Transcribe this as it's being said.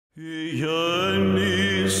Today,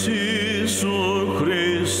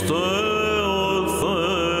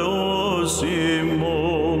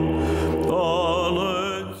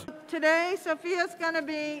 Sophia's going to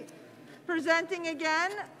be presenting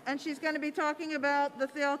again, and she's going to be talking about the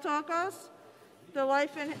Theotokos, the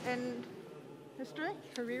life and history,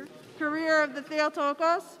 career of the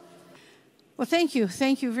Theotokos. Well, thank you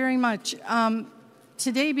very much.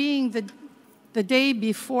 Today being the day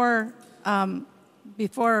before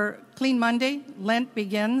Clean Monday, Lent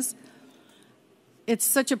begins, it's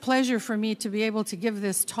such a pleasure for me to be able to give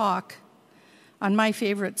this talk on my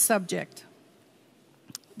favorite subject,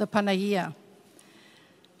 the Panagia.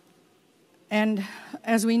 And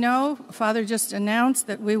as we know, Father just announced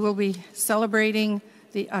that we will be celebrating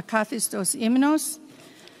the Akathistos Hymnos.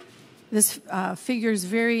 This figures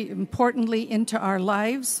very importantly into our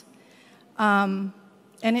lives. And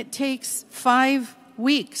it takes 5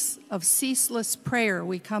 weeks of ceaseless prayer.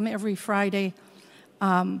 We come every Friday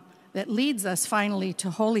that leads us finally to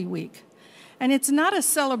Holy Week. And it's not a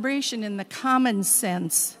celebration in the common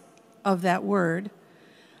sense of that word,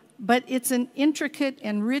 but it's an intricate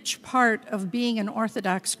and rich part of being an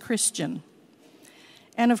Orthodox Christian.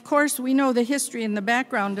 And of course, we know the history and the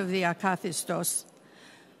background of the Akathistos.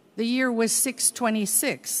 The year was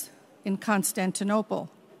 626 in Constantinople.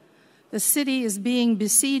 The city is being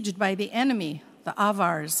besieged by the enemy, the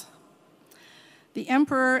Avars. The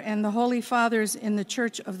emperor and the holy fathers in the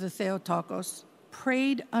Church of the Theotokos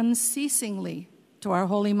prayed unceasingly to our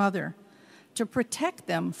Holy Mother to protect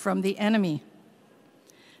them from the enemy.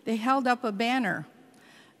 They held up a banner,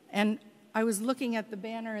 and I was looking at the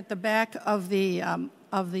banner at the back of the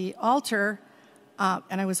altar,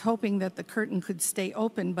 and I was hoping that the curtain could stay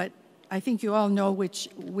open, but I think you all know which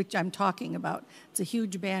I'm talking about. It's a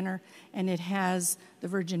huge banner, and it has the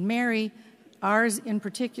Virgin Mary. Ours in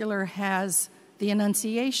particular has the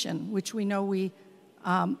Annunciation, which we know we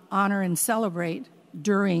honor and celebrate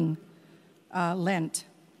during Lent.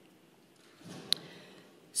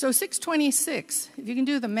 So 626, if you can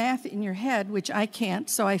do the math in your head, which I can't,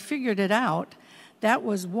 so I figured it out, that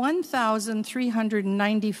was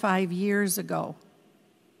 1,395 years ago.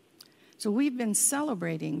 So we've been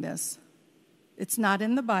celebrating this. It's not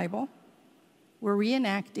in the Bible. We're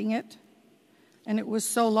reenacting it. And it was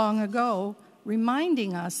so long ago,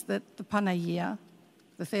 reminding us that the Panagia,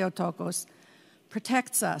 the Theotokos,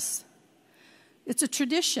 protects us. It's a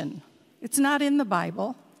tradition. It's not in the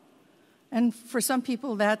Bible. And for some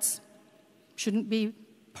people, that shouldn't be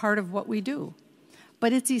part of what we do.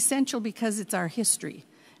 But it's essential because it's our history.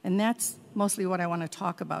 And that's mostly what I want to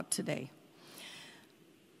talk about today.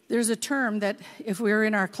 There's a term that if we were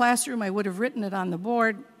in our classroom, I would have written it on the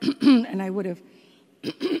board, and I would have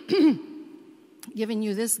given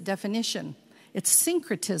you this definition. It's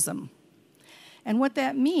syncretism. And what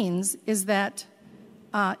that means is that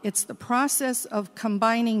it's the process of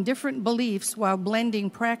combining different beliefs while blending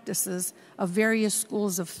practices of various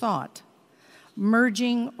schools of thought,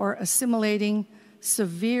 merging or assimilating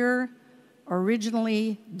severe,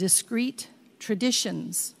 originally discrete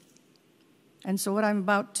traditions. And so what I'm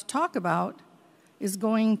about to talk about is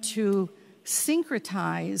going to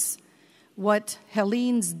syncretize what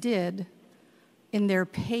Hellenes did in their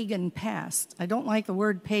pagan past. I don't like the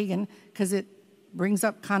word pagan because it brings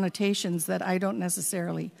up connotations that I don't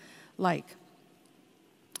necessarily like.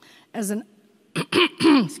 As an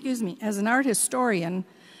excuse me, as an art historian,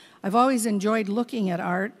 I've always enjoyed looking at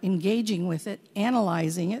art, engaging with it,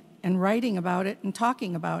 analyzing it, and writing about it and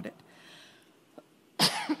talking about it.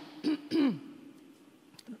 I don't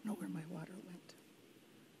know where my water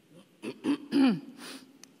went.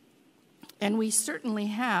 And we certainly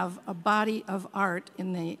have a body of art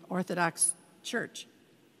in the Orthodox Church.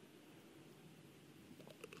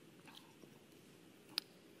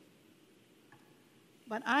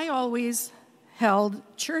 But I always held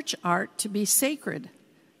church art to be sacred,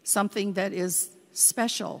 something that is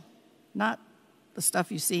special, not the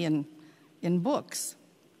stuff you see in books.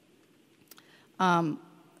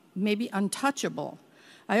 Maybe untouchable.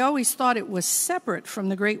 I always thought it was separate from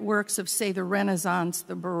the great works of, say, the Renaissance,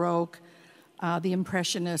 the Baroque, the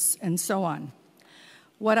Impressionists, and so on.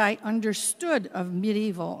 What I understood of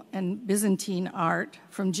medieval and Byzantine art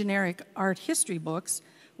from generic art history books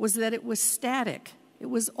was that it was static.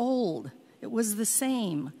 It was old. It was the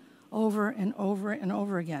same over and over and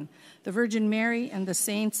over again. The Virgin Mary and the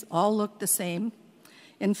saints all looked the same.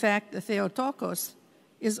 In fact, the Theotokos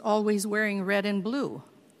is always wearing red and blue,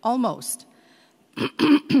 almost. What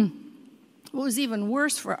was even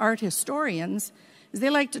worse for art historians is they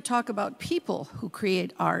like to talk about people who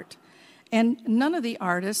create art, and none of the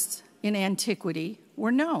artists in antiquity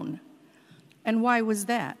were known. And why was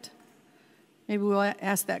that? Maybe we'll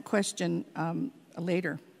ask that question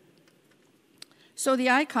later. So the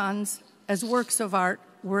icons, as works of art,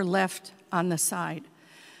 were left on the side.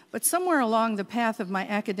 But somewhere along the path of my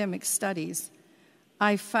academic studies,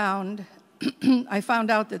 I found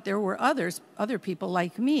out that there were other people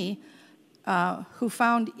like me, who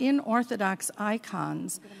found in Orthodox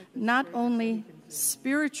icons not only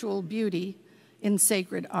spiritual beauty in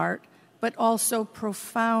sacred art, but also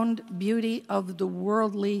profound beauty of the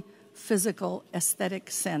worldly, physical,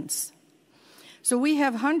 aesthetic sense. So we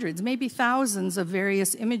have hundreds, maybe thousands of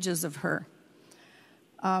various images of her.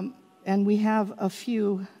 And we have a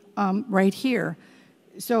few right here.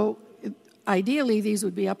 So ideally, these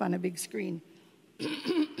would be up on a big screen.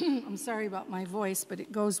 I'm sorry about my voice, but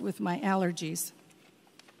it goes with my allergies.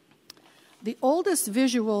 The oldest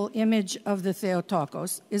visual image of the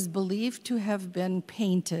Theotokos is believed to have been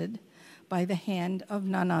painted by the hand of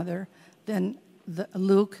none other than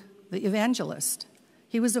Luke, the evangelist.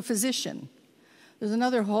 He was a physician. There's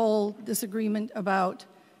another whole disagreement about,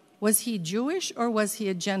 was he Jewish or was he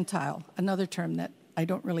a Gentile? Another term that I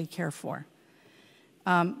don't really care for.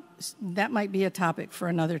 That might be a topic for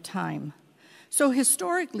another time. So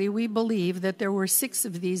historically, we believe that there were 6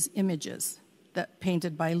 of these images that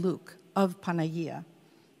painted by Luke of Panagia.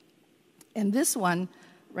 And this one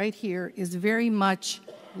right here is very much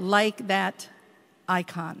like that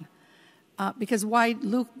icon. Because why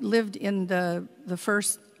Luke lived in the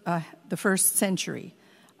first century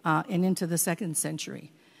and into the 2nd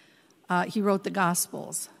century. He wrote the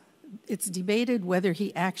Gospels. It's debated whether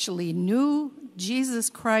he actually knew Jesus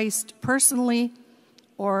Christ personally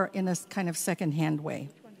or in a kind of second-hand way.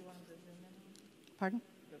 Which one do you want to zoom in on? Pardon?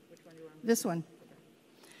 Which one do you want? This one.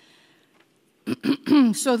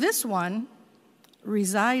 So this one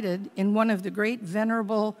resided in one of the great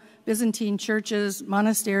venerable Byzantine churches,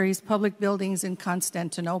 monasteries, public buildings in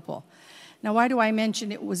Constantinople. Now, why do I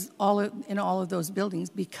mention it was in all of those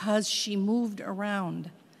buildings? Because she moved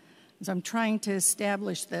around. So I'm trying to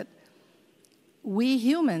establish that we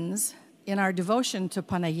humans, in our devotion to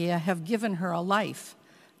Panagia, have given her a life,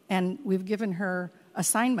 and we've given her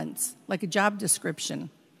assignments, like a job description.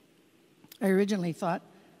 I originally thought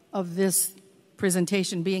of this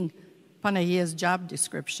presentation being Panagia's job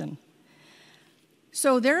description.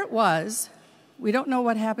 So there it was. We don't know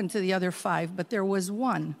what happened to the other 5, but there was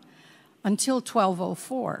one until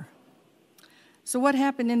 1204. So what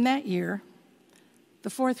happened in that year? The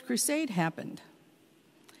Fourth Crusade happened.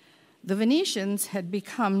 The Venetians had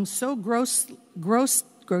become so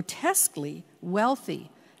grotesquely wealthy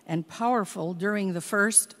and powerful during the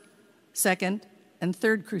First, Second, and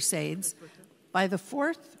Third Crusades. By the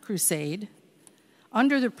Fourth Crusade,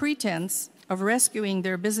 under the pretense of rescuing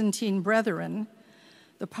their Byzantine brethren,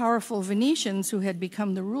 the powerful Venetians, who had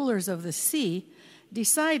become the rulers of the sea,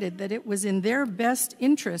 decided that it was in their best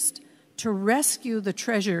interest to rescue the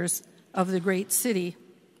treasures of the great city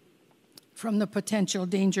from the potential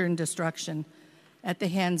danger and destruction at the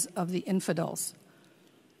hands of the infidels.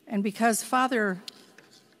 And because Father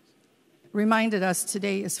reminded us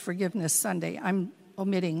today is Forgiveness Sunday, I'm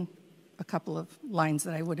omitting a couple of lines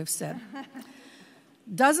that I would have said.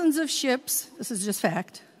 Dozens of ships, this is just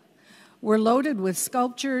fact, were loaded with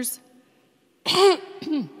sculptures,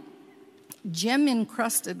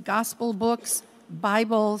 gem-encrusted gospel books,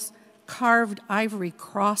 Bibles, carved ivory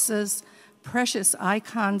crosses, precious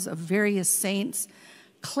icons of various saints,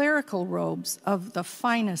 clerical robes of the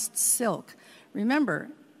finest silk. Remember,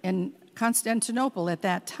 in Constantinople at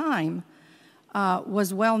that time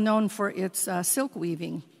was well known for its silk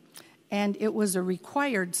weaving, and it was a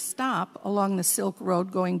required stop along the Silk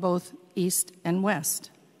Road going both east and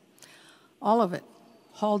west. All of it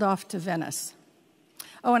hauled off to Venice.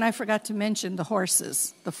 Oh, and I forgot to mention the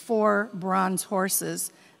horses, the 4 bronze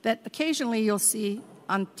horses that occasionally you'll see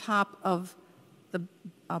on top of the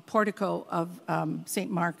portico of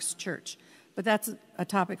St. Mark's Church. But that's a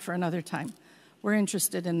topic for another time. We're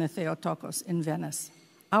interested in the Theotokos in Venice,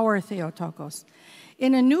 our Theotokos.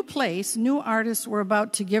 In a new place, new artists were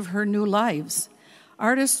about to give her new lives.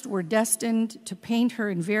 Artists were destined to paint her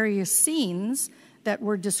in various scenes that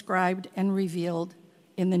were described and revealed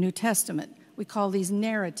in the New Testament. We call these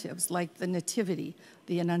narratives, like the Nativity,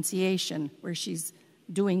 the Annunciation, where she's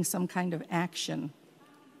doing some kind of action.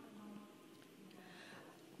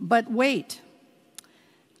 But wait,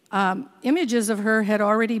 images of her had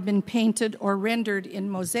already been painted or rendered in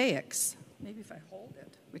mosaics. Maybe if I hold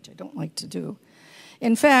it, which I don't like to do.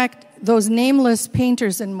 In fact, those nameless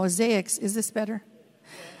painters in mosaics, is this better?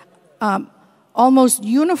 Almost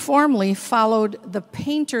uniformly followed the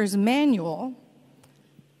painter's manual.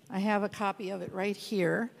 I have a copy of it right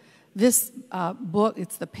here, This book,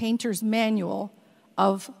 it's the painter's manual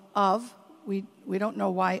of. We don't know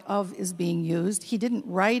why of is being used. He didn't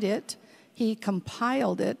write it. He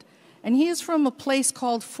compiled it. And he is from a place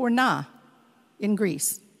called Fourna in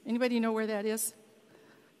Greece. Anybody know where that is?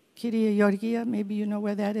 Kyria Georgia, maybe you know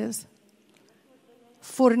where that is?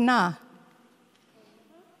 Fourna.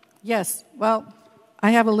 Yes, well,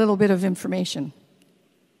 I have a little bit of information.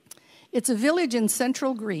 It's a village in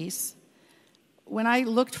central Greece. When I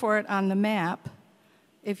looked for it on the map,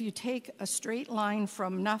 if you take a straight line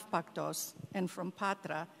from Nafpaktos and from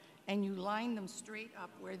Patra, and you line them straight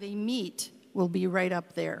up where they meet, will be right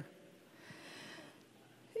up there.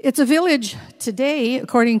 It's a village today,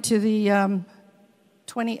 according to the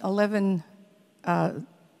 2011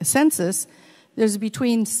 census, there's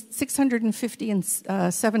between 650 and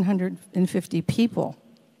 750 people.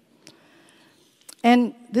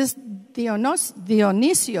 And this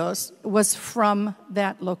Dionysios was from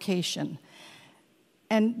that location.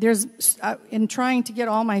 And there's, in trying to get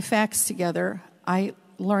all my facts together, I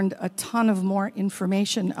learned a ton of more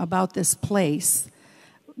information about this place,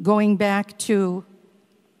 going back to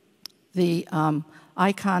the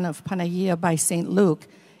icon of Panagia by St. Luke.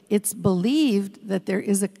 It's believed that there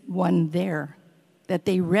is one there, that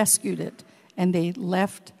they rescued it, and they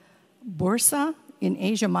left Bursa in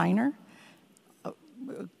Asia Minor,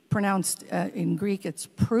 pronounced in Greek it's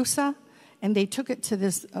Prusa, and they took it to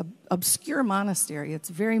this obscure monastery. It's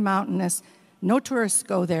very mountainous. No tourists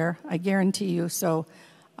go there, I guarantee you, so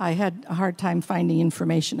I had a hard time finding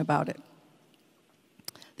information about it.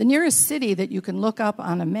 The nearest city that you can look up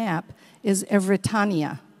on a map is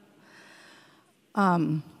Evrytania.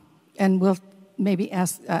 And we'll maybe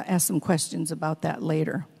ask some questions about that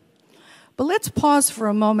later. But let's pause for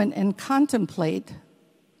a moment and contemplate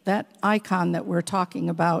that icon that we're talking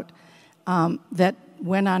about that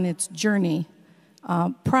went on its journey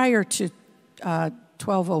prior to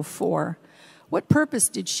 1204. What purpose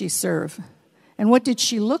did she serve? And what did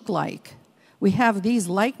she look like? We have these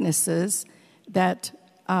likenesses that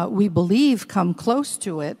we believe come close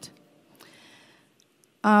to it.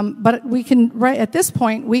 But we can, right at this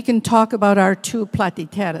point, we can talk about our two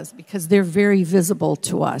platiteras because they're very visible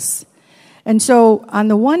to us. And so on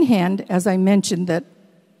the one hand, as I mentioned, that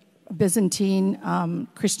Byzantine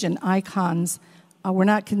Christian icons were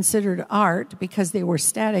not considered art because they were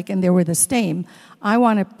static and they were the same. I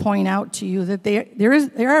want to point out to you that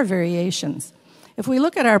there are variations. If we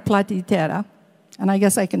look at our platitera, and I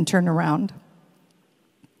guess I can turn around,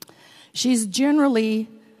 she's generally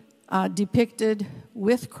depicted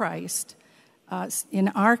with Christ. In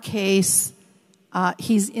our case,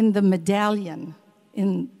 he's in the medallion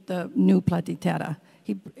in the new platitera.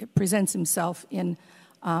 He presents himself in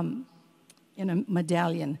a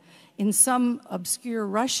medallion. In some obscure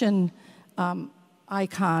Russian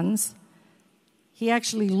icons, he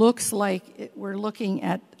actually looks like we're looking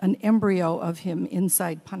at an embryo of him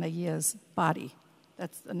inside Panagia's body.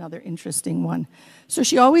 That's another interesting one. So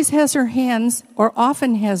she always has her hands, or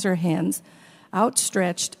often has her hands,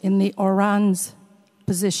 outstretched in the orans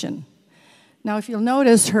position. Now, if you'll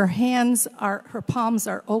notice, her palms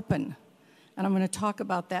are open. And I'm going to talk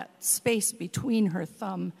about that space between her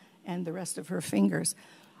thumb and the rest of her fingers.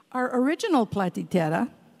 Our original platitera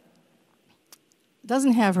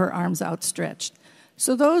doesn't have her arms outstretched.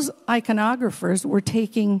 So those iconographers were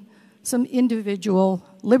taking some individual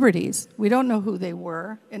liberties. We don't know who they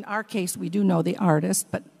were. In our case, we do know the artist,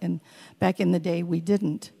 but back in the day, we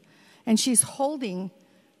didn't. And she's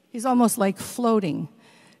almost like floating.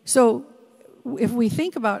 So if we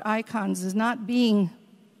think about icons as not being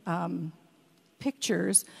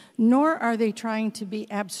pictures, nor are they trying to be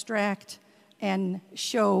abstract and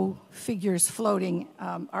show figures floating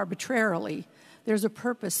arbitrarily. There's a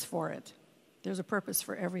purpose for it. There's a purpose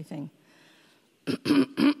for everything.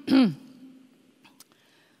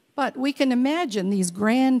 But we can imagine these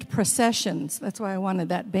grand processions. That's why I wanted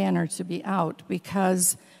that banner to be out,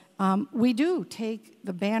 because we do take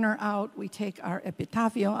the banner out, we take our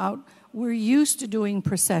epitafio out. We're used to doing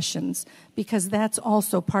processions because that's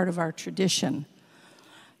also part of our tradition.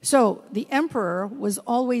 So the emperor was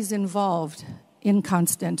always involved in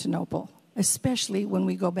Constantinople, especially when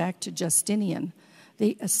we go back to Justinian. They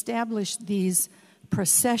established these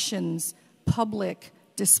processions, public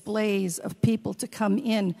displays of people to come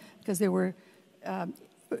in, because they were,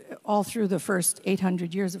 all through the first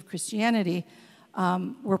 800 years of Christianity,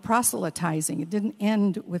 were proselytizing. It didn't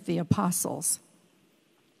end with the apostles.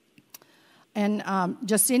 And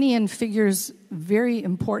Justinian figures very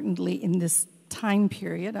importantly in this time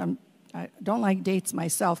period. I don't like dates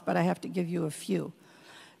myself, but I have to give you a few.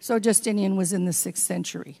 So Justinian was in the 6th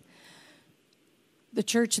century. The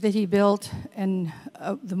church that he built, and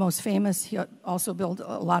the most famous, he also built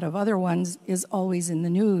a lot of other ones, is always in the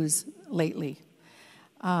news lately.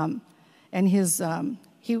 And he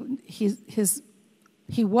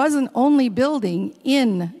wasn't only building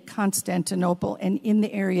in Constantinople and in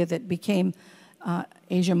the area that became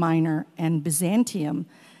Asia Minor and Byzantium.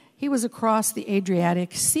 He was across the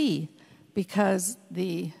Adriatic Sea because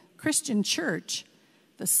the Christian church,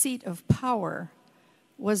 the seat of power,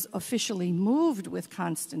 was officially moved with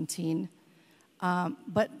Constantine,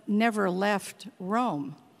 but never left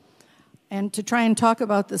Rome. And to try and talk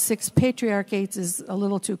about the 6 patriarchates is a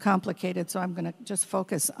little too complicated, so I'm going to just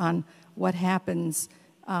focus on what happens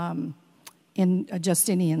in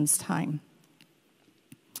Justinian's time.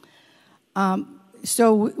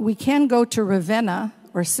 So we can go to Ravenna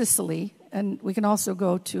or Sicily, and we can also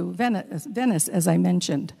go to Venice, as I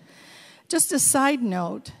mentioned. Just a side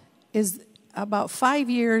note is about 5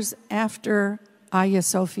 years after Hagia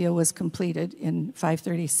Sophia was completed in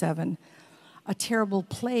 537, a terrible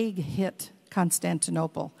plague hit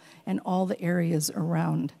Constantinople and all the areas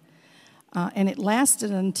around. And it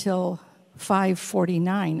lasted until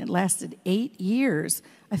 549. It lasted 8 years.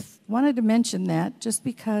 I wanted to mention that just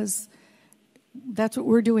because that's what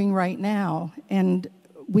we're doing right now, and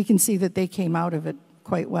we can see that they came out of it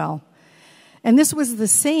quite well. And this was the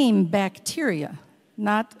same bacteria,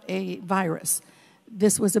 not a virus.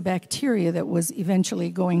 This was a bacteria that was eventually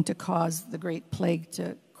going to cause the Great Plague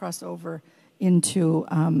to cross over into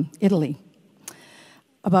Italy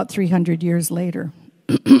about 300 years later.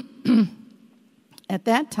 At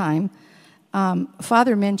that time,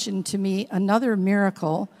 Father mentioned to me another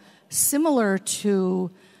miracle similar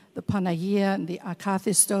to the Panagia and the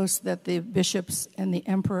Akathistos that the bishops and the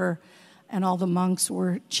emperor and all the monks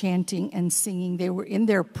were chanting and singing. They were in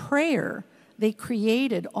their prayer. They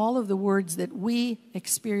created all of the words that we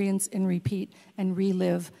experience and repeat and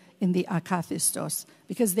relive in the Akathistos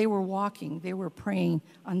because they were walking, they were praying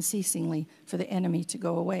unceasingly for the enemy to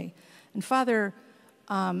go away. And Father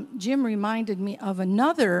Jim reminded me of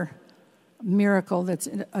another miracle that's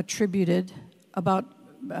attributed about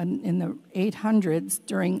in the 800s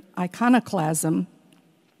during iconoclasm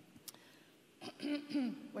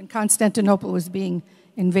when Constantinople was being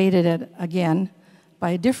invaded again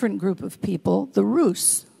by a different group of people, the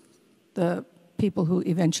Rus, the people who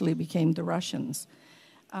eventually became the Russians.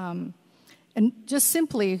 And just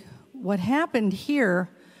simply what happened here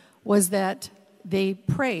was that they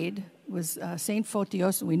prayed. It was St.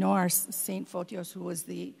 Photios, we know our St. Photios, who was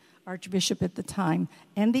the archbishop at the time,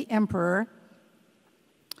 and the emperor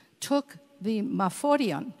took the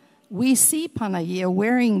maphorion. We see Panagia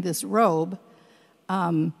wearing this robe,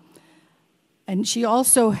 and she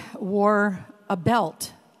also wore a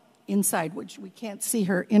belt inside, which we can't see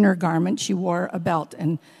her inner garment. She wore a belt,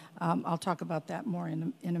 and I'll talk about that more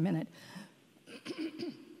in a minute.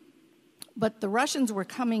 But the Russians were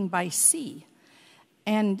coming by sea,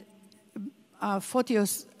 and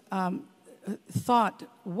Photios thought,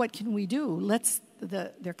 what can we do?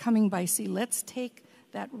 They're coming by sea. Let's take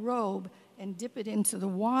that robe and dip it into the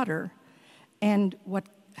water. And what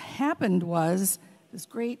happened was this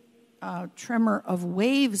great tremor of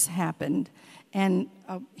waves happened, and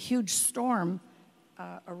a huge storm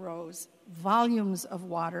arose, volumes of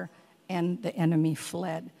water, and the enemy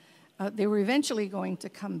fled. They were eventually going to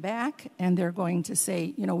come back, and they're going to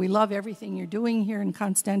say, you know, we love everything you're doing here in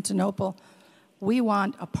Constantinople. We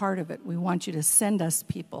want a part of it. We want you to send us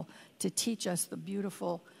people to teach us the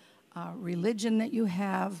beautiful religion that you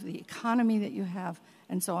have, the economy that you have,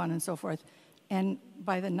 and so on and so forth. And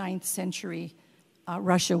by the 9th century,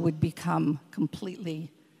 Russia would become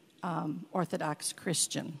completely Orthodox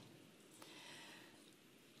Christian.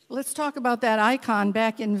 Let's talk about that icon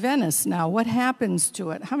back in Venice now. What happens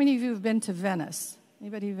to it? How many of you have been to Venice?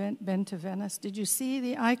 Anybody been to Venice? Did you see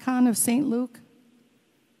the icon of St. Luke?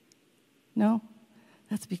 No?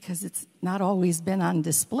 That's because it's not always been on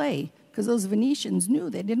display, because those Venetians knew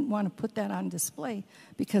they didn't want to put that on display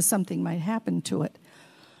because something might happen to it.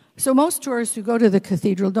 So most tourists who go to the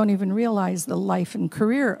cathedral don't even realize the life and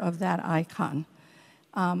career of that icon.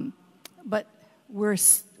 But we're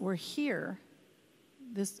here.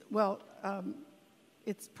 It's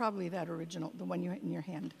probably that original, the one you in your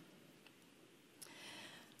hand.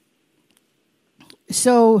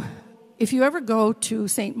 So if you ever go to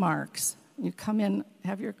St. Mark's, you come in,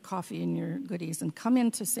 have your coffee and your goodies, and come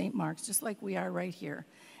into St. Mark's, just like we are right here,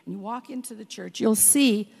 and you walk into the church, you'll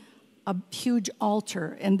see a huge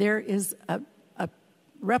altar, and there is a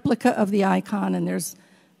replica of the icon, and there's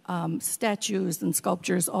statues and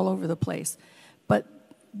sculptures all over the place. But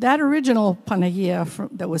that original Panagia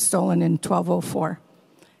that was stolen in 1204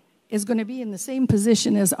 is going to be in the same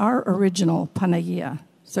position as our original Panagia.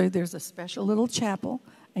 So there's a special little chapel,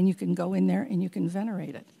 and you can go in there and you can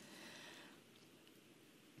venerate it.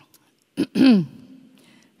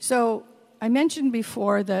 So I mentioned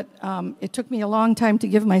before that it took me a long time to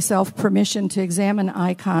give myself permission to examine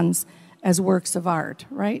icons as works of art,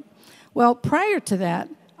 right? Well, prior to that,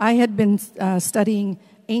 I had been studying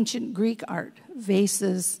ancient Greek art,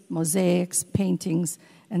 vases, mosaics, paintings,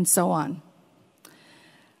 and so on.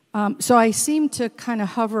 So I seem to kind of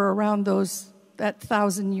hover around that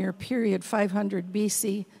 1,000-year period, 500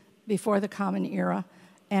 BC, before the Common Era,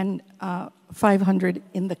 and 500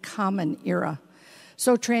 in the Common Era.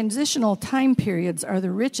 So transitional time periods are the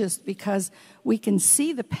richest because we can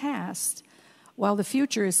see the past while the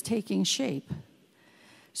future is taking shape.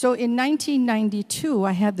 So in 1992,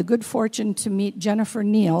 I had the good fortune to meet Jennifer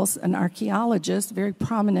Niels, an archaeologist, very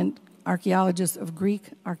prominent archaeologist of Greek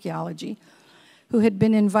archaeology, who had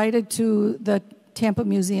been invited to the Tampa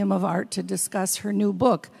Museum of Art to discuss her new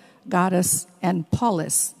book, Goddess and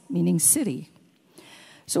Polis, meaning city.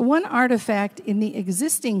 So one artifact in the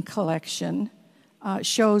existing collection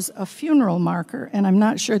shows a funeral marker, and I'm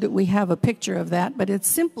not sure that we have a picture of that, but it's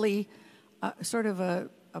simply sort of a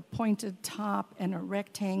pointed top and a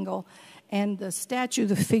rectangle, and the statue,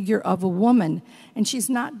 the figure of a woman, and she's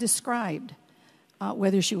not described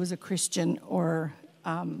whether she was a Christian or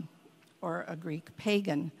a Greek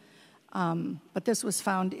pagan. But this was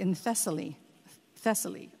found in Thessaly,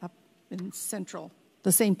 up in central,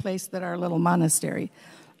 the same place that our little monastery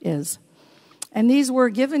is. And these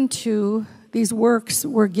works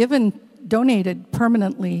were donated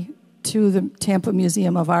permanently to the Tampa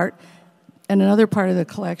Museum of Art and another part of the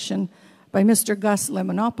collection by Mr. Gus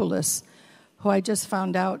Lemonopoulos, who I just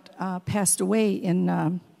found out passed away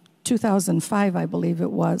in 2005, I believe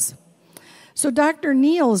it was. So Dr.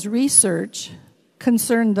 Neal's research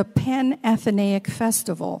concerned the Pan-Athenaic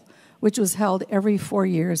Festival, which was held every 4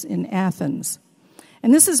 years in Athens.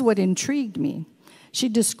 And this is what intrigued me. She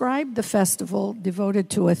described the festival devoted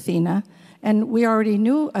to Athena, and we already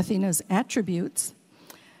knew Athena's attributes.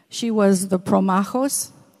 She was the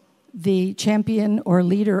promachos, the champion or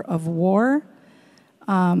leader of war.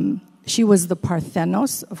 She was the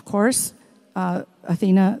Parthenos, of course,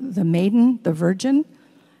 Athena, the maiden, the virgin.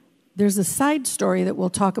 There's a side story that we'll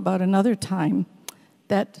talk about another time,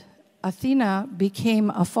 that Athena became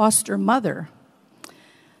a foster mother.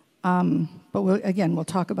 But we'll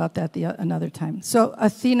talk about that another time. So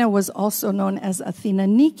Athena was also known as Athena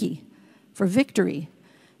Nike, for victory,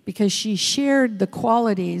 because she shared the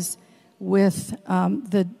qualities with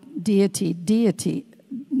the deity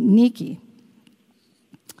Nike.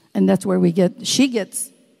 And that's where she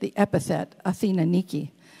gets the epithet Athena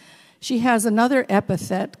Nike. She has another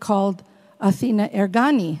epithet called Athena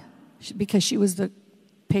Ergani, because she was the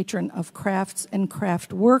patron of crafts and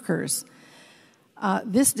craft workers.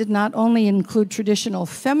 This did not only include traditional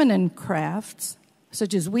feminine crafts,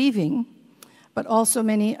 such as weaving, but also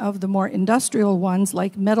many of the more industrial ones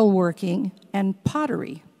like metalworking and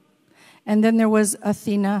pottery. And then there was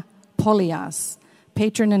Athena Polias,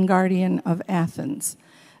 patron and guardian of Athens.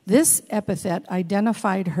 This epithet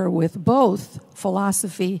identified her with both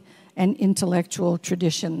philosophy and intellectual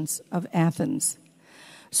traditions of Athens.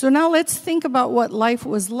 So now let's think about what life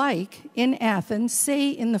was like in Athens, say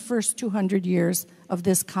in the first 200 years of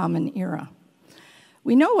this Common Era.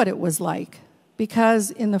 We know what it was like because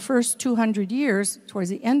in the first 200 years, towards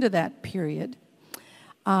the end of that period,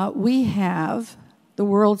 we have the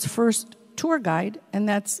world's first tour guide, and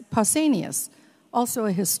that's Pausanias, also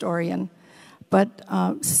a historian. But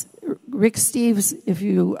Rick Steves, if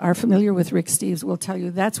you are familiar with Rick Steves, will tell you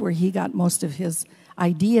that's where he got most of his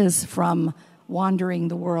ideas from, wandering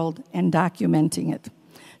the world and documenting it.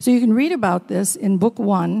 So you can read about this in Book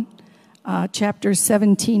 1, chapters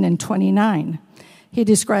 17 and 29. He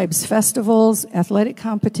describes festivals, athletic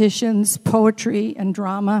competitions, poetry, and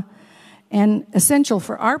drama, and essential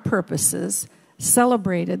for our purposes,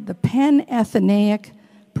 celebrated the Pan-Athenaic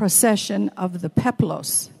procession of the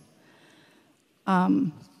Peplos.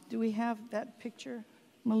 Do we have that picture,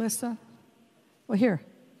 Melissa? Well,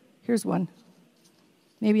 here's one.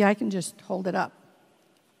 Maybe I can just hold it up.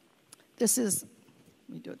 Let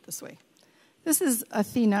me do it this way. This is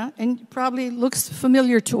Athena, and probably looks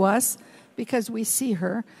familiar to us because we see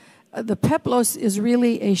her. The peplos is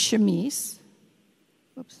really a chemise.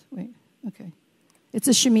 Whoops, wait, okay. It's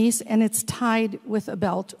a chemise, and it's tied with a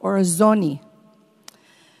belt or a zoni.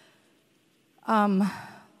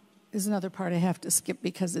 Is another part I have to skip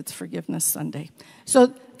because it's Forgiveness Sunday.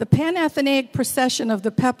 So the Pan-Athenaic procession of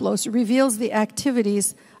the Peplos reveals the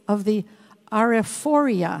activities of the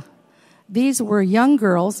Arephoria, These were young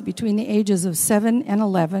girls between the ages of 7 and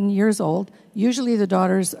 11 years old, usually the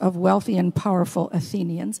daughters of wealthy and powerful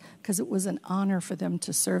Athenians, because it was an honor for them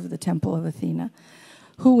to serve the temple of Athena,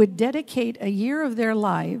 who would dedicate a year of their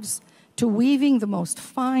lives to weaving the most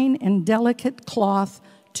fine and delicate cloth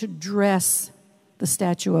to dress the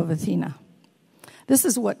statue of Athena. This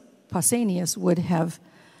is what Pausanias would have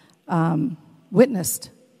witnessed,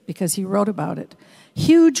 because he wrote about it.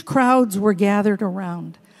 Huge crowds were gathered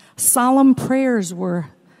around. Solemn prayers were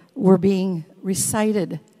being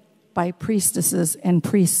recited by priestesses and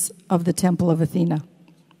priests of the temple of Athena.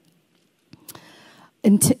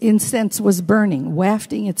 Incense was burning,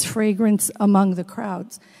 wafting its fragrance among the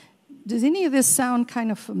crowds. Does any of this sound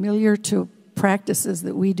kind of familiar to practices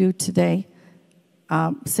that we do today?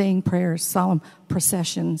 Saying prayers, solemn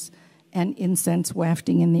processions, and incense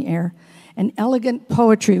wafting in the air. And elegant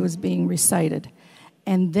poetry was being recited.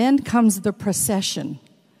 And then comes the procession.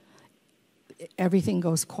 Everything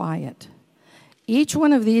goes quiet. Each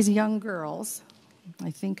one of these young girls,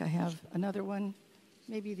 I think I have another one,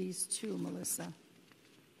 maybe these two, Melissa.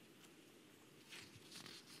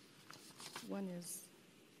 One is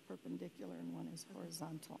perpendicular and one is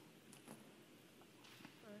horizontal.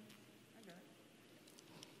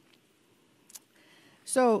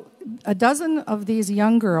 So a dozen of these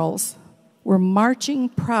young girls were marching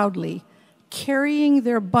proudly, carrying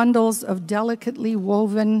their bundles of delicately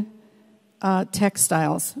woven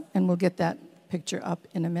textiles, and we'll get that picture up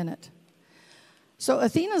in a minute. So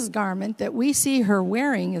Athena's garment that we see her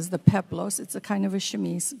wearing is the peplos. It's a kind of a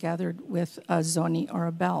chemise gathered with a zoni or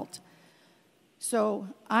a belt. So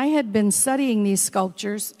I had been studying these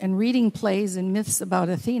sculptures and reading plays and myths about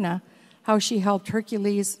Athena, how she helped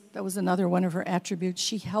Hercules. That was another one of her attributes.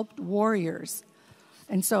 She helped warriors.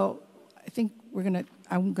 And so I think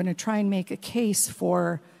I'm going to try and make a case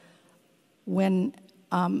for when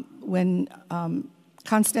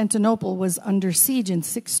Constantinople was under siege in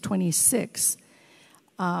 626,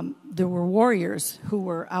 there were warriors who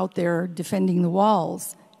were out there defending the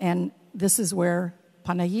walls, and this is where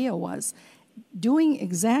Panagia was, doing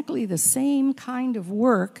exactly the same kind of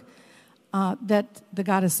work that the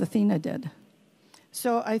goddess Athena did.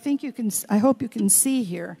 So I think I hope you can see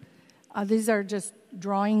here, these are just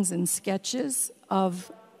drawings and sketches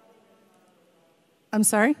of, I'm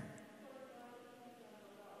sorry?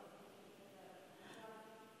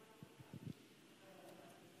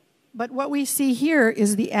 But what we see here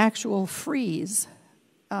is the actual frieze.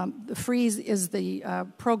 The frieze is the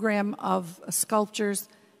program of sculptures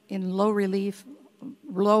in low relief,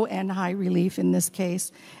 low and high relief in this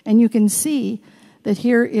case. And you can see that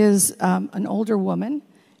here is an older woman,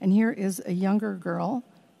 and here is a younger girl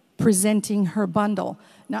presenting her bundle.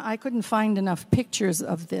 Now, I couldn't find enough pictures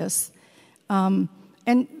of this. And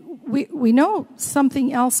we know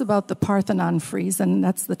something else about the Parthenon frieze, and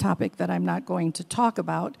that's the topic that I'm not going to talk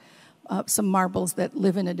about. Some marbles that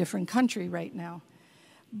live in a different country right now.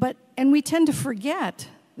 And we tend to forget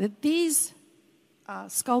that these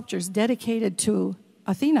sculptures dedicated to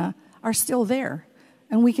Athena are still there.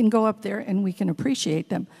 And we can go up there and we can appreciate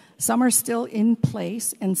them. Some are still in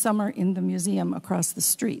place and some are in the museum across the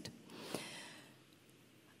street.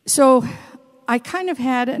 So I kind of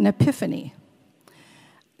had an epiphany.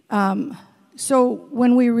 So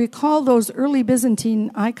when we recall those early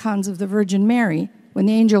Byzantine icons of the Virgin Mary, when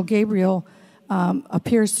the angel Gabriel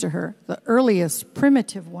appears to her, the earliest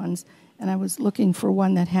primitive ones, and I was looking for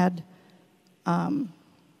one that had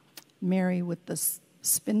Mary with the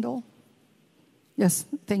spindle. Yes,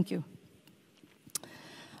 thank you.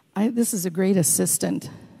 This is a great assistant.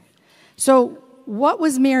 So what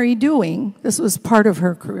was Mary doing? This was part of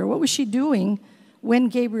her career. What was she doing when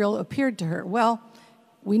Gabriel appeared to her? Well,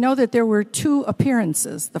 we know that there were two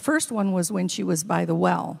appearances. The first one was when she was by the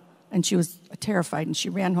well, and she was terrified, and she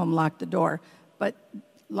ran home, locked the door. But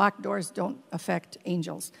locked doors don't affect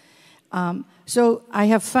angels. So I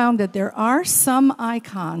have found that there are some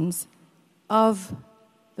icons of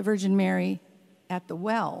the Virgin Mary at the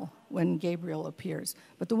well when Gabriel appears.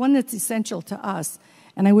 But the one that's essential to us,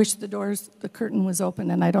 and I wish the curtain was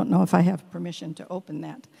open, and I don't know if I have permission to open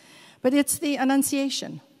that. But it's the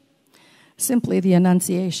Annunciation, simply the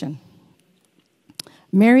Annunciation.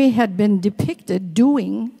 Mary had been depicted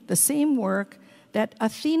doing the same work that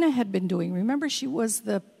Athena had been doing. Remember, she was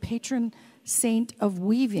the patron saint of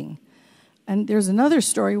weaving. And there's another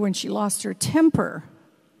story when she lost her temper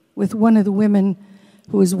with one of the women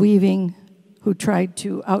who was weaving, who tried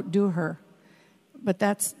to outdo her. But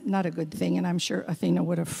that's not a good thing, and I'm sure Athena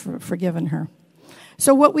would have forgiven her.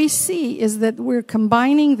 So what we see is that we're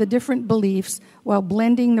combining the different beliefs while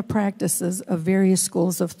blending the practices of various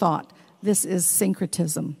schools of thought. This is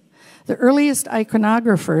syncretism. The earliest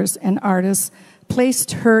iconographers and artists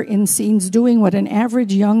placed her in scenes doing what an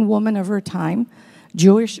average young woman of her time,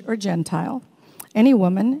 Jewish or Gentile, any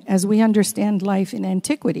woman, as we understand life in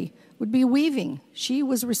antiquity, would be weaving. She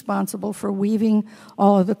was responsible for weaving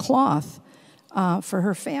all of the cloth for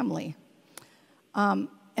her family. And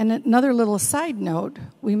another little side note,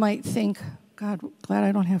 we might think, God, glad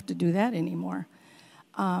I don't have to do that anymore.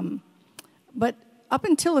 But up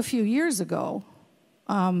until a few years ago,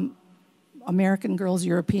 American girls,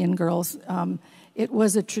 European girls, it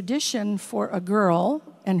was a tradition for a girl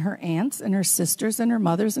and her aunts and her sisters and her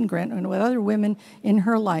mothers and and with other women in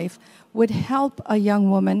her life would help a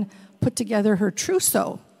young woman put together her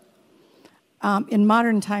trousseau. In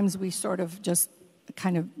modern times, we sort of just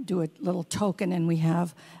kind of do a little token, and we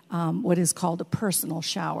have what is called a personal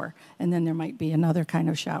shower, and then there might be another kind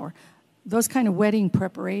of shower. Those kind of wedding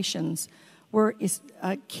preparations were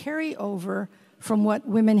a carryover from what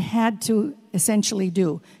women had to essentially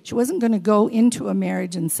do. She wasn't going to go into a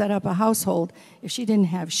marriage and set up a household if she didn't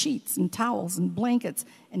have sheets and towels and blankets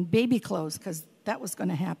and baby clothes, because that was going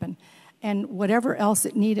to happen, and whatever else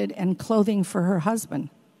it needed, and clothing for her husband.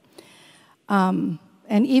 And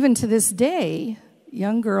even to this day,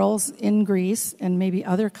 young girls in Greece and maybe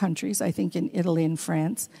other countries, I think in Italy and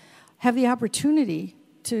France, have the opportunity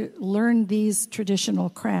to learn these traditional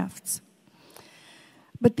crafts.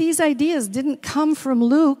 But these ideas didn't come from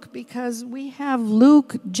Luke, because we have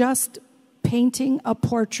Luke just painting a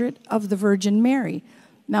portrait of the Virgin Mary.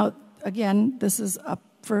 Now, again, this is up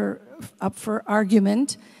for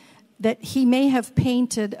argument, that he may have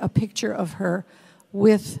painted a picture of her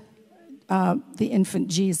with the infant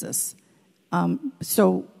Jesus.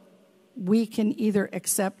 So we can either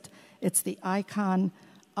accept it's the icon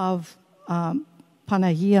of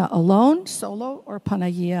Panagia alone, solo, or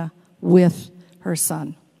Panagia with her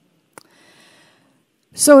son.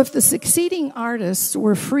 So if the succeeding artists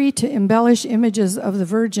were free to embellish images of the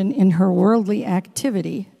Virgin in her worldly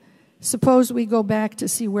activity, suppose we go back to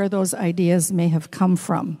see where those ideas may have come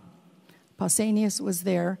from. Pausanias was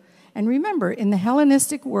there. And remember, in the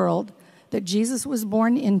Hellenistic world that Jesus was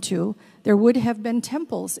born into, there would have been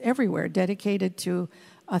temples everywhere dedicated to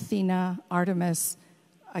Athena, Artemis,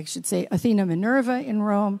 I should say Athena Minerva in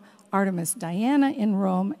Rome, Artemis Diana in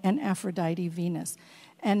Rome, and Aphrodite Venus.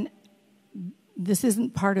 And this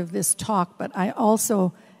isn't part of this talk, but I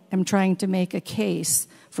also am trying to make a case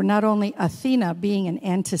for not only Athena being an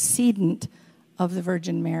antecedent of the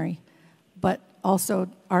Virgin Mary, but also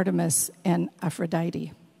Artemis and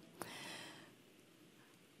Aphrodite.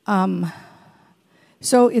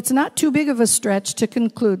 So it's not too big of a stretch to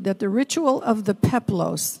conclude that the ritual of the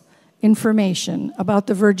peplos, information about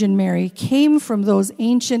the Virgin Mary, came from those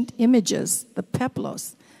ancient images, the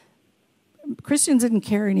peplos. Christians didn't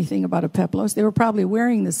care anything about a peplos. They were probably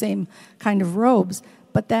wearing the same kind of robes,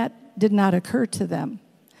 but that did not occur to them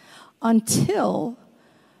until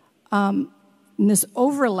in this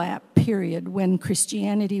overlap period when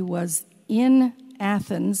Christianity was in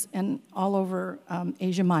Athens and all over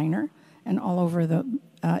Asia Minor and all over the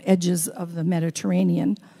edges of the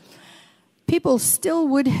Mediterranean. People still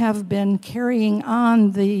would have been carrying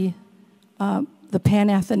on the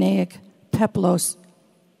Panathenaic peplos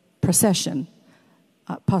procession.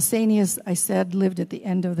 Pausanias, I said, lived at the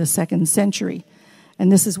end of the 2nd century,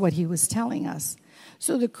 and this is what he was telling us.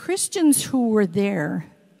 So the Christians who were there,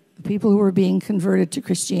 the people who were being converted to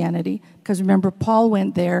Christianity, because remember, Paul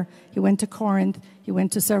went there, he went to Corinth, he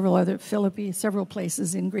went to several other, Philippi, several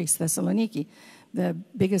places in Greece, Thessaloniki. The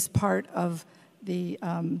biggest part of the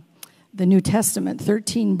New Testament,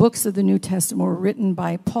 13 books of the New Testament were written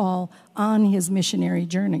by Paul on his missionary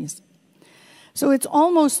journeys. So it's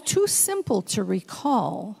almost too simple to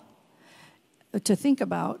recall, to think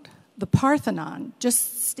about the Parthenon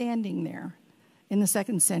just standing there in the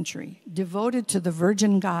 2nd century, devoted to the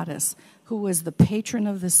Virgin Goddess, who was the patron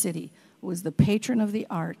of the city, who was the patron of the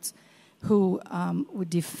arts, who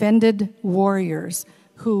defended warriors,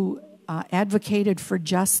 who advocated for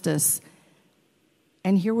justice.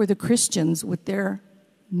 And here were the Christians with their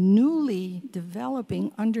newly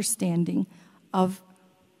developing understanding of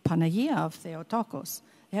Panagia, of Theotokos.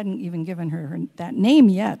 They hadn't even given her that name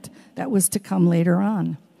yet. That was to come later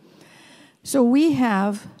on. So we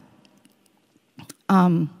have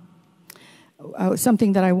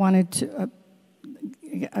something that I wanted to,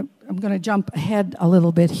 I'm going to jump ahead a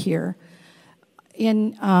little bit here.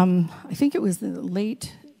 In, I think it was the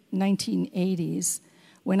late 1980s,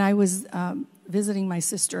 when I was visiting my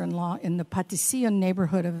sister-in-law in the Patisian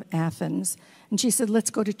neighborhood of Athens, and she said, let's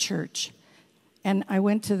go to church. And I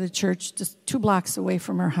went to the church just 2 blocks away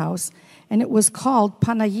from her house, and it was called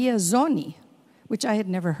Panagia Zoni, which I had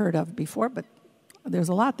never heard of before, but there's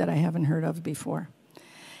a lot that I haven't heard of before.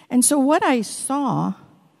 And so what I saw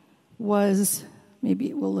was,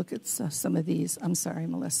 maybe we'll look at some of these. I'm sorry,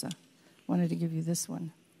 Melissa. Wanted to give you this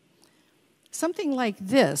one. Something like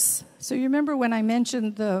this. So you remember when I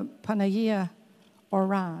mentioned the Panagia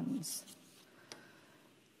Orans,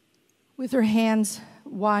 with her hands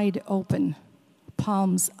wide open,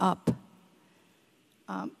 palms up.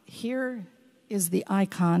 Here is the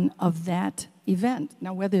icon of that event.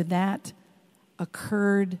 Now, whether that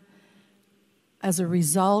occurred as a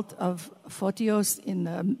result of Photios in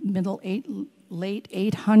the late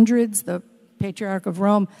 800s, the Patriarch of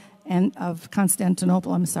Rome and of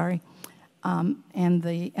Constantinople, and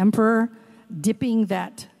the emperor dipping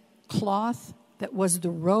that cloth that was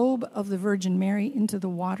the robe of the Virgin Mary into the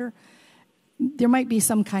water, there might be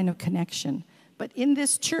some kind of connection. But in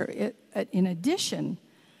this church, in addition,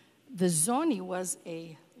 the zoni was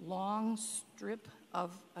a long strip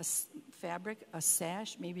of a fabric, a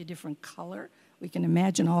sash, maybe a different color. We can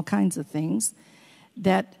imagine all kinds of things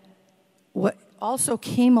that what also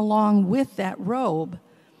came along with that robe.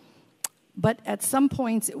 But at some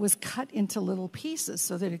points, it was cut into little pieces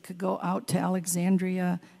so that it could go out to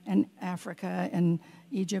Alexandria and Africa and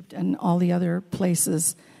Egypt and all the other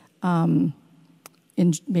places,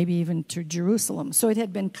 maybe even to Jerusalem. So it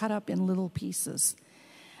had been cut up in little pieces.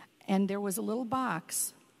 And there was a little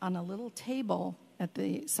box on a little table at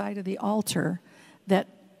the side of the altar that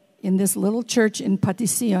in this little church in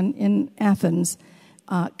Patision in Athens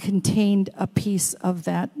contained a piece of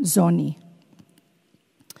that zoni.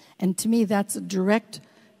 And to me, that's a direct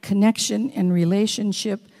connection and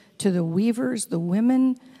relationship to the weavers, the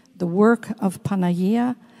women, the work of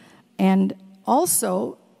Panagia, and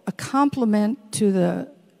also a compliment to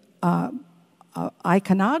the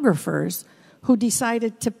iconographers who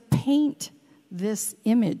decided to paint this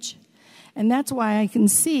image. And that's why I can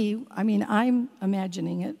see, I'm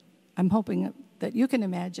imagining it, I'm hoping that you can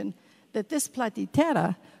imagine, that this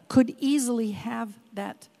platitera could easily have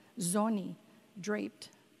that zoni draped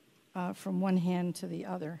from one hand to the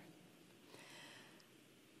other.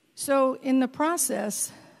 So in the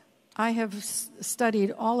process, I have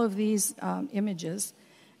studied all of these images,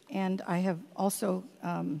 and I have also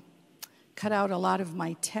cut out a lot of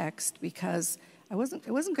my text because it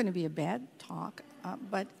wasn't going to be a bad talk,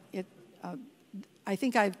 but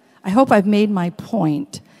I hope I've made my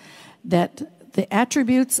point that the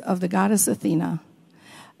attributes of the goddess Athena,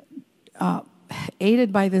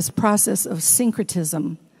 aided by this process of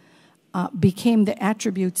syncretism, became the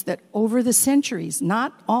attributes that over the centuries,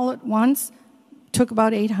 not all at once, took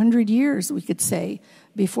about 800 years, we could say,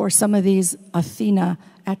 before some of these Athena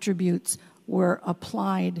attributes were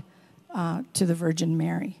applied to the Virgin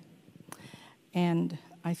Mary. And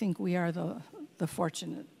I think we are the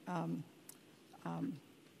fortunate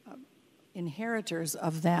inheritors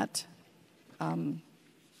of that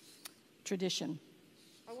tradition.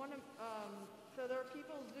 I want to, so there are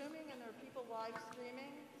people Zooming and there are people live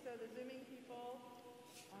streaming. So the Zooming people,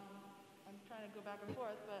 I'm trying to go back and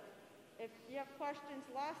forth, but if you have questions,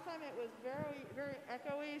 last time it was very, very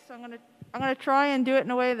echoey, so I'm going to try and do it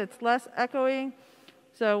in a way that's less echoey.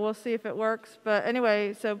 So we'll see if it works. But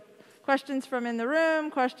anyway, so questions from in the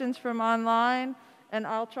room, questions from online, and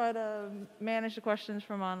I'll try to manage the questions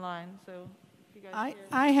from online. So if you guys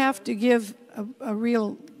I have to give a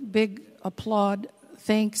real big applaud,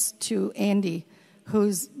 thanks to Andy,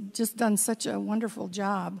 who's just done such a wonderful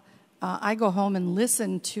job. I go home and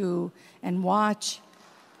listen to and watch.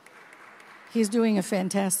 He's doing a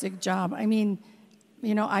fantastic job.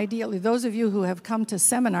 Ideally, those of you who have come to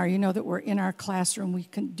seminar, you know that we're in our classroom. We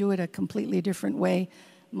can do it a completely different way.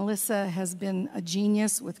 Melissa has been a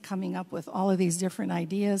genius with coming up with all of these different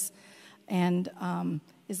ideas. And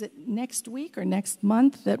is it next week or next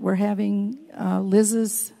month that we're having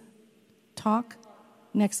Liz's talk?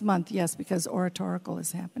 Next month, yes, because oratorical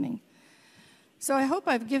is happening. So I hope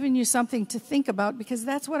I've given you something to think about, because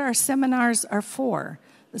that's what our seminars are for.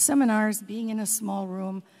 The seminars, being in a small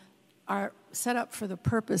room, are set up for the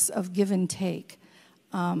purpose of give and take.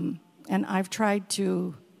 And I've tried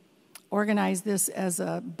to organize this as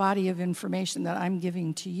a body of information that I'm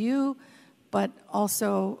giving to you, but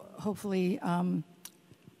also hopefully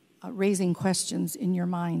raising questions in your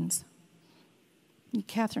minds.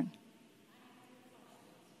 Catherine.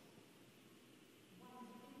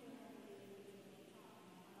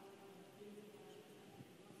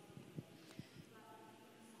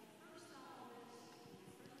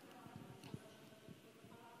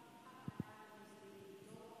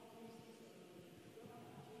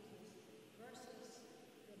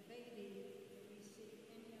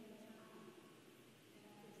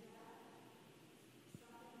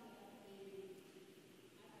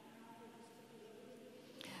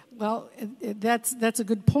 Well, that's a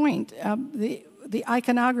good point. The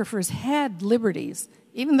iconographers had liberties.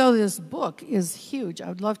 Even though this book is huge, I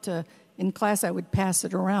would love to, in class I would pass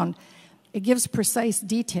it around. It gives precise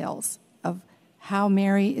details of how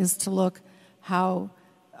Mary is to look, how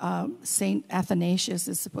St. Athanasius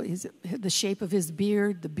is supposed, the shape of his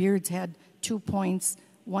beard. The beards had 2 points,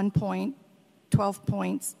 1 point, 12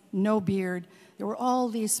 points, no beard. There were all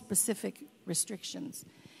these specific restrictions.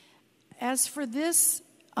 As for this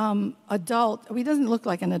adult, he doesn't look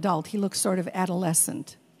like an adult. He looks sort of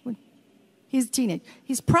adolescent. He's a teenage.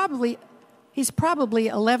 He's probably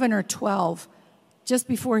 11 or 12, just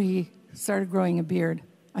before he started growing a beard,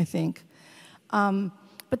 I think.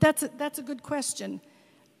 But that's a good question.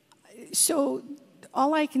 So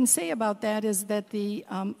all I can say about that is that the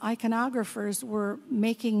iconographers were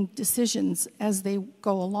making decisions as they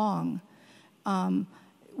go along.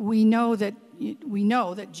 We know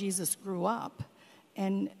that Jesus grew up,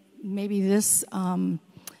 and maybe this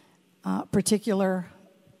particular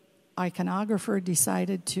iconographer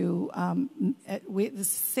decided to, the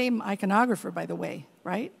same iconographer, by the way,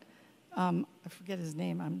 right? I forget his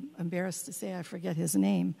name. I'm embarrassed to say I forget his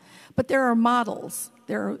name. But there are models.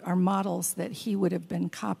 There are models that he would have been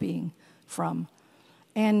copying from.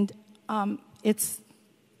 And I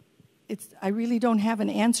really don't have an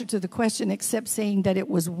answer to the question except saying that it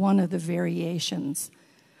was one of the variations.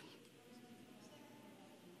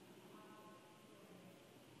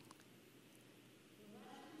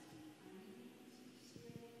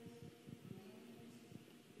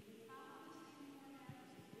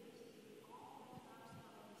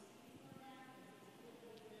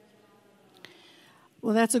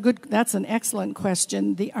 Well, that's an excellent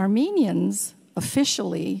question. The Armenians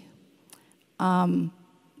officially kind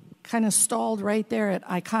of stalled right there at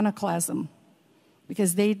iconoclasm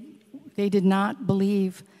because they did not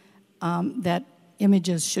believe that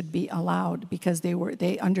images should be allowed because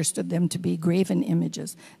they understood them to be graven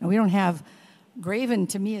images. Now, we don't have graven.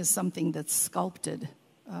 To me is something that's sculpted,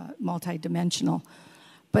 multidimensional.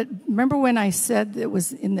 But remember when I said it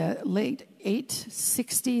was in the late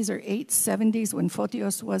 860s or 870s when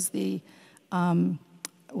Photios was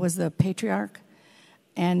the patriarch,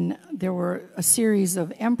 and there were a series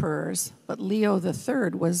of emperors, but Leo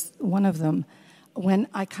III was one of them. When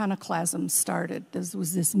iconoclasm started, there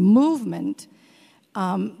was this movement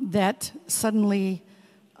that suddenly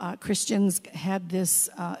Christians had this,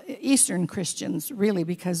 Eastern Christians really,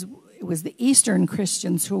 because it was the Eastern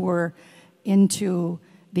Christians who were into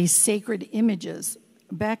these sacred images.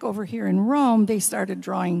 Back over here in Rome, they started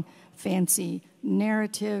drawing fancy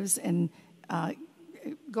narratives and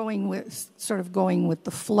going with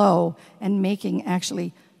the flow and making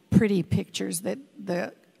actually pretty pictures that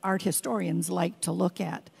the art historians like to look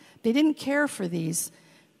at. They didn't care for these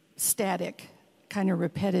static, kind of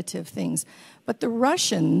repetitive things. But the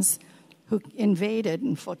Russians who invaded,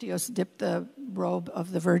 and Photios dipped the robe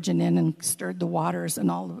of the Virgin in and stirred the waters, and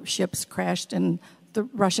all the ships crashed, and the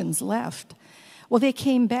Russians left. Well, they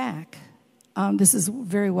came back. This is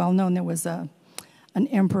very well known. There was an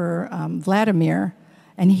emperor, Vladimir,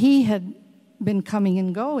 and he had been coming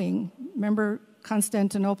and going. Remember,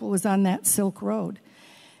 Constantinople was on that Silk Road.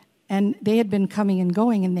 And they had been coming and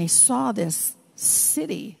going, and they saw this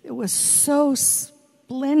city. It was so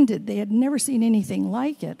splendid. They had never seen anything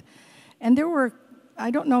like it. And there were, I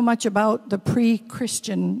don't know much about the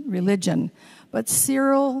pre-Christian religion, but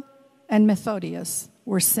Cyril and Methodius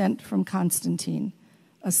were sent from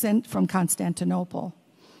Constantinople,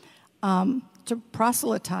 to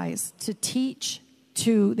proselytize, to teach,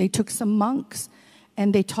 they took some monks,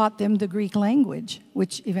 and they taught them the Greek language,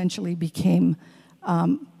 which eventually became,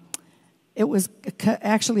 it was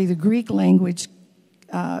actually the Greek language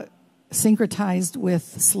syncretized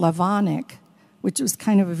with Slavonic, which was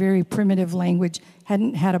kind of a very primitive language,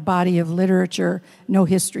 hadn't had a body of literature, no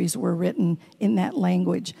histories were written in that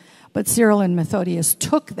language. But Cyril and Methodius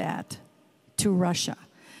took that to Russia.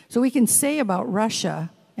 So we can say about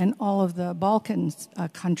Russia and all of the Balkan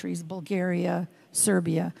countries, Bulgaria,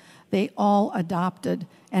 Serbia, they all adopted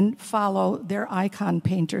and follow, their icon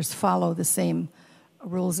painters follow the same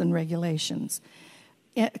rules and regulations.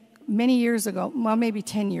 Many years ago, well, maybe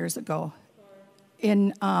 10 years ago,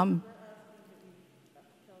 in...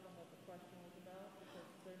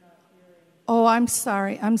 Oh, I'm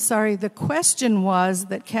sorry. The question was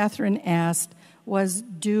that Catherine asked was,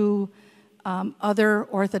 do other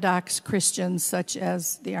Orthodox Christians, such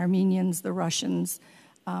as the Armenians, the Russians,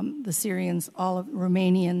 the Syrians, all of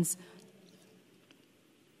Romanians,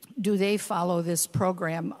 do they follow this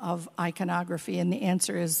program of iconography? And the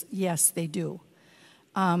answer is yes, they do.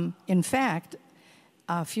 In fact,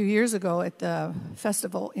 A few years ago at the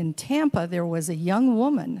festival in Tampa, there was a young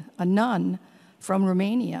woman, a nun from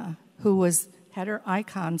Romania, who had her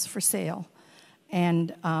icons for sale.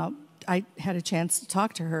 And I had a chance to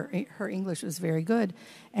talk to her. Her English was very good.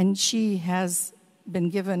 And she has been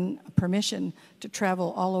given permission to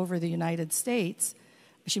travel all over the United States.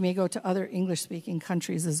 She may go to other English-speaking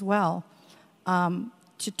countries as well,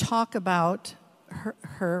 to talk about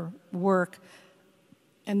her work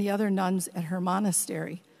and the other nuns at her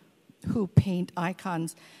monastery who paint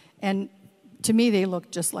icons. And to me, they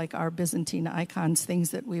look just like our Byzantine icons,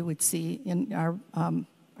 things that we would see in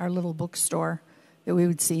our little bookstore, that we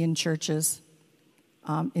would see in churches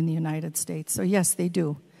in the United States. So yes, they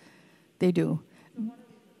do. They do.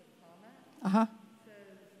 Uh-huh.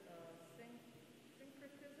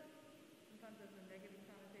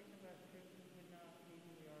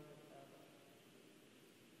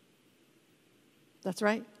 That's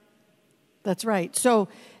right. That's right. So,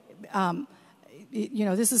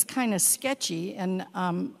 this is kind of sketchy, and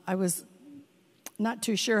I was not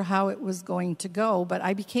too sure how it was going to go, but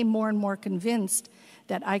I became more and more convinced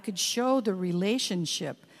that I could show the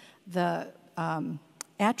relationship, the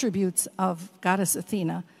attributes of Goddess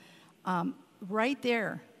Athena right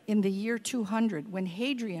there in the year 200 when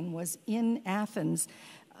Hadrian was in Athens.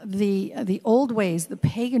 The old ways, the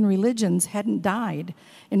pagan religions hadn't died.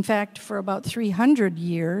 In fact, for about 300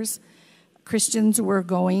 years, Christians were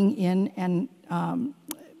going in and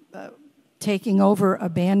taking over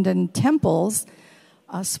abandoned temples,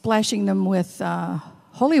 splashing them with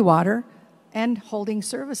holy water, and holding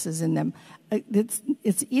services in them.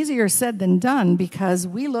 It's easier said than done because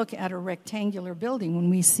we look at a rectangular building when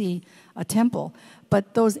we see a temple,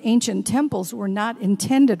 but those ancient temples were not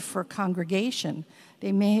intended for congregation.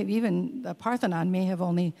 They may have the Parthenon may have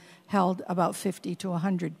only held about 50 to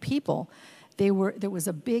 100 people. There was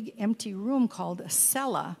a big empty room called a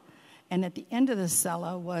cella, and at the end of the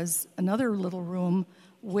cella was another little room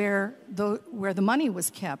where the money was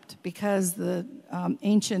kept, because the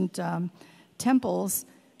ancient temples,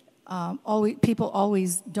 people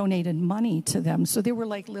always donated money to them. So they were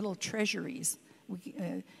like little treasuries.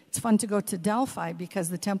 It's fun to go to Delphi because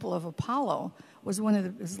the Temple of Apollo was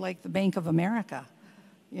like the Bank of America.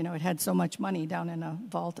 It had so much money down in a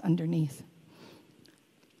vault underneath.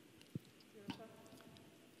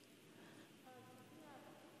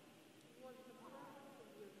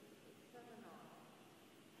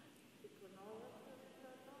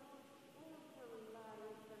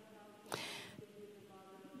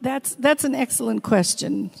 That's an excellent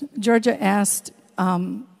question. Georgia asked,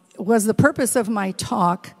 was the purpose of my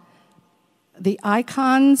talk the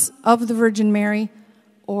icons of the Virgin Mary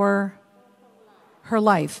or her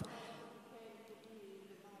life?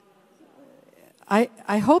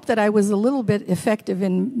 I hope that I was a little bit effective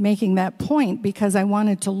in making that point, because I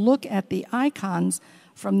wanted to look at the icons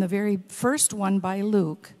from the very first one by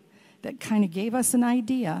Luke that kind of gave us an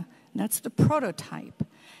idea, and that's the prototype.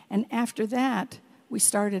 And after that, we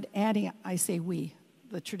started adding, I say we,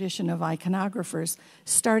 the tradition of iconographers,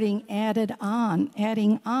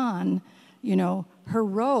 adding on, her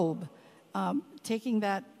robe, taking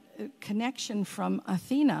that connection from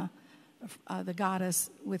Athena, the goddess,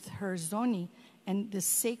 with her zoni, and this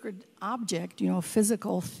sacred object,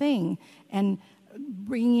 physical thing, and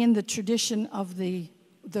bringing in the tradition of the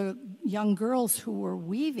young girls who were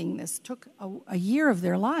weaving this. Took a year of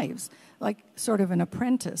their lives, like sort of an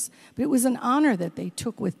apprentice. But it was an honor that they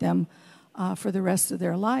took with them for the rest of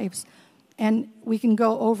their lives. And we can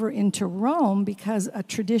go over into Rome, because a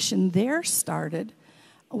tradition there started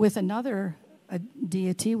with another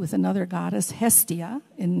deity, with another goddess, Hestia,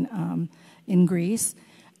 in Greece,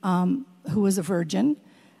 who was a virgin,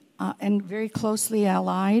 and very closely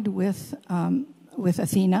allied with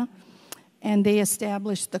Athena. And they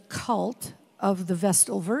established the cult of the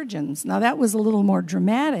Vestal Virgins. Now, that was a little more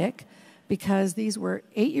dramatic, because these were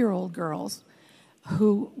 8-year-old girls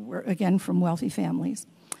who were, again, from wealthy families,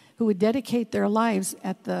 who would dedicate their lives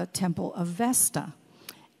at the temple of Vesta.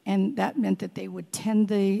 And that meant that they would tend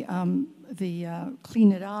clean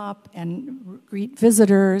it up and greet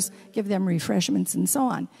visitors, give them refreshments, and so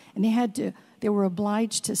on. And they were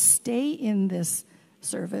obliged to stay in this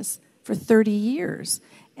service for 30 years.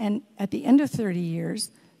 And at the end of 30 years,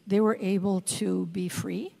 they were able to be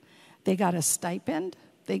free. They got a stipend,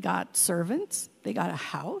 they got servants, they got a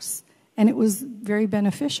house, and it was very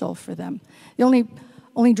beneficial for them. The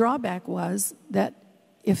only drawback was that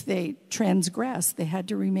if they transgressed, they had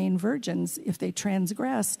to remain virgins. If they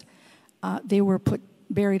transgressed, they were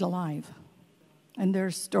buried alive. And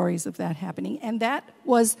there's stories of that happening. And that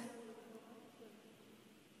was...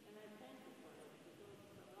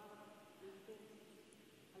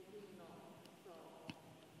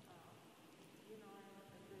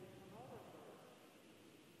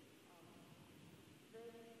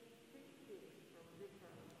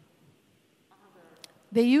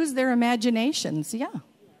 They used their imaginations. Yeah,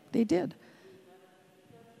 they did.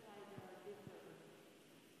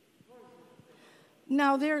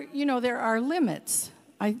 Now, there are limits.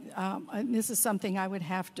 This is something I would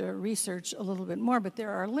have to research a little bit more, but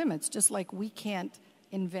there are limits, just like we can't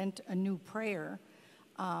invent a new prayer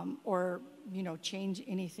or, change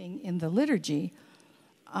anything in the liturgy.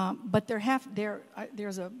 But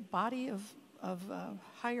there's a body of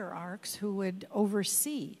hierarchs who would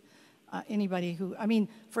oversee anybody who,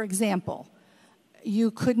 for example,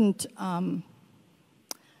 you couldn't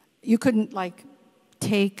like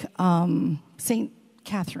take Saint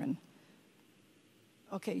Catherine.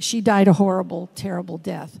 Okay, she died a horrible, terrible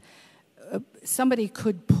death. Somebody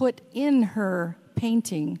could put in her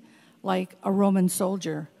painting like a Roman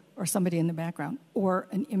soldier or somebody in the background or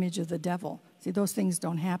an image of the devil. See, those things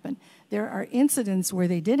don't happen. There are incidents where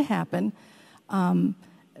they did happen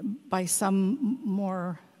by some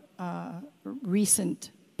more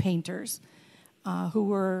recent painters who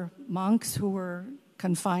were monks who were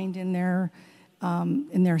confined in their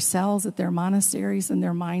cells at their monasteries, and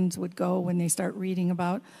their minds would go when they start reading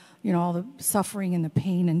about, all the suffering and the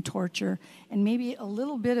pain and torture, and maybe a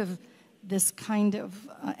little bit of this kind of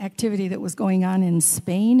activity that was going on in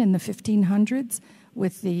Spain in the 1500s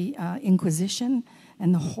with the Inquisition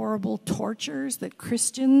and the horrible tortures that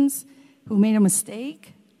Christians who made a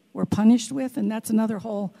mistake were punished with, and that's another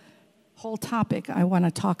whole topic I want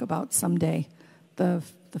to talk about someday, the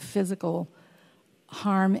physical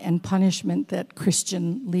harm and punishment that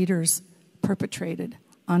Christian leaders perpetrated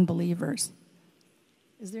on believers.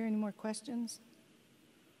 Is there any more questions?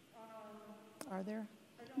 Are there?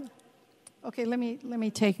 Okay, let me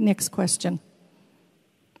take Nick's question.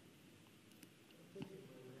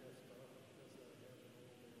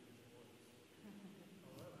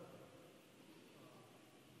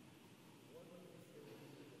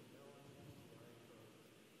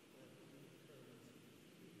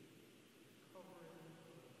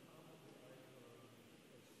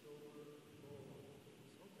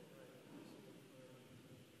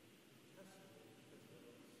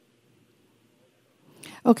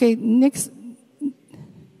 Okay,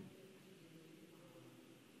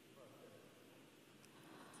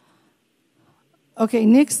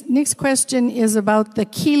 Nick's question is about the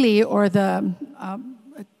kili, or the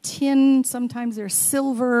tin. Sometimes there's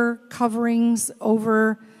silver coverings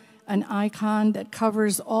over an icon that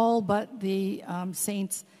covers all but the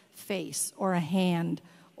saint's face or a hand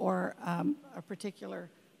or a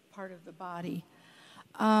particular part of the body.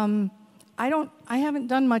 I haven't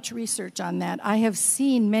done much research on that. I have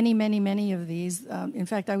seen many, many, many of these. In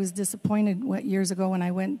fact, I was disappointed years ago when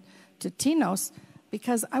I went to Tinos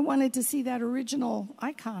because I wanted to see that original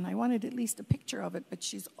icon. I wanted at least a picture of it, but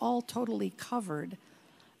she's all totally covered.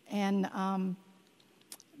 And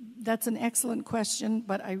that's an excellent question,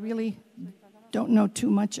 but I really don't know too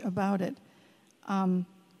much about it.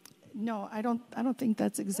 No, I don't think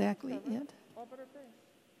that's exactly it.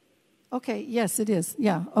 Okay, yes, it is.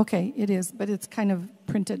 Yeah, okay, it is. But it's kind of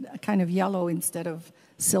printed kind of yellow instead of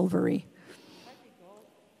silvery.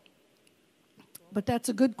 But that's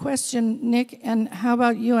a good question, Nick. And how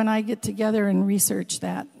about you and I get together and research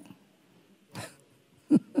that?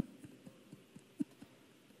 Well,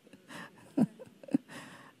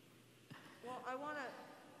 I want to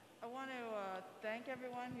thank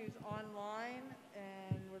everyone who's online,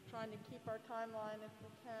 and we're trying to keep our timeline if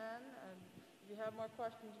we can. And if you have more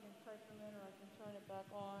questions, you can type them in, or I can turn it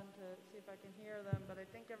back on to see if I can hear them. But I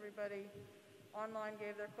think everybody online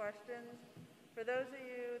gave their questions. For those of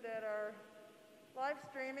you that are live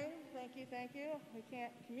streaming, thank you. We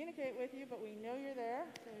can't communicate with you, but we know you're there,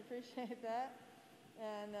 so we appreciate that.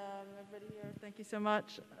 And everybody here, thank you so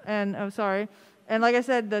much. And I'm sorry. And like I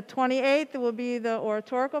said, the 28th will be the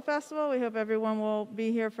Oratorical Festival. We hope everyone will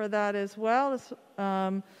be here for that as well.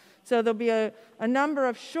 So there'll be a number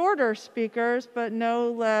of shorter speakers, but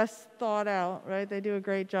no less thought out, right? They do a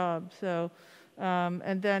great job. So,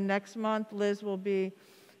 and then next month, Liz will be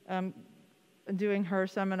doing her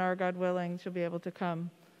seminar, God willing. She'll be able to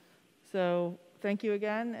come. So thank you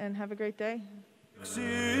again, and have a great day.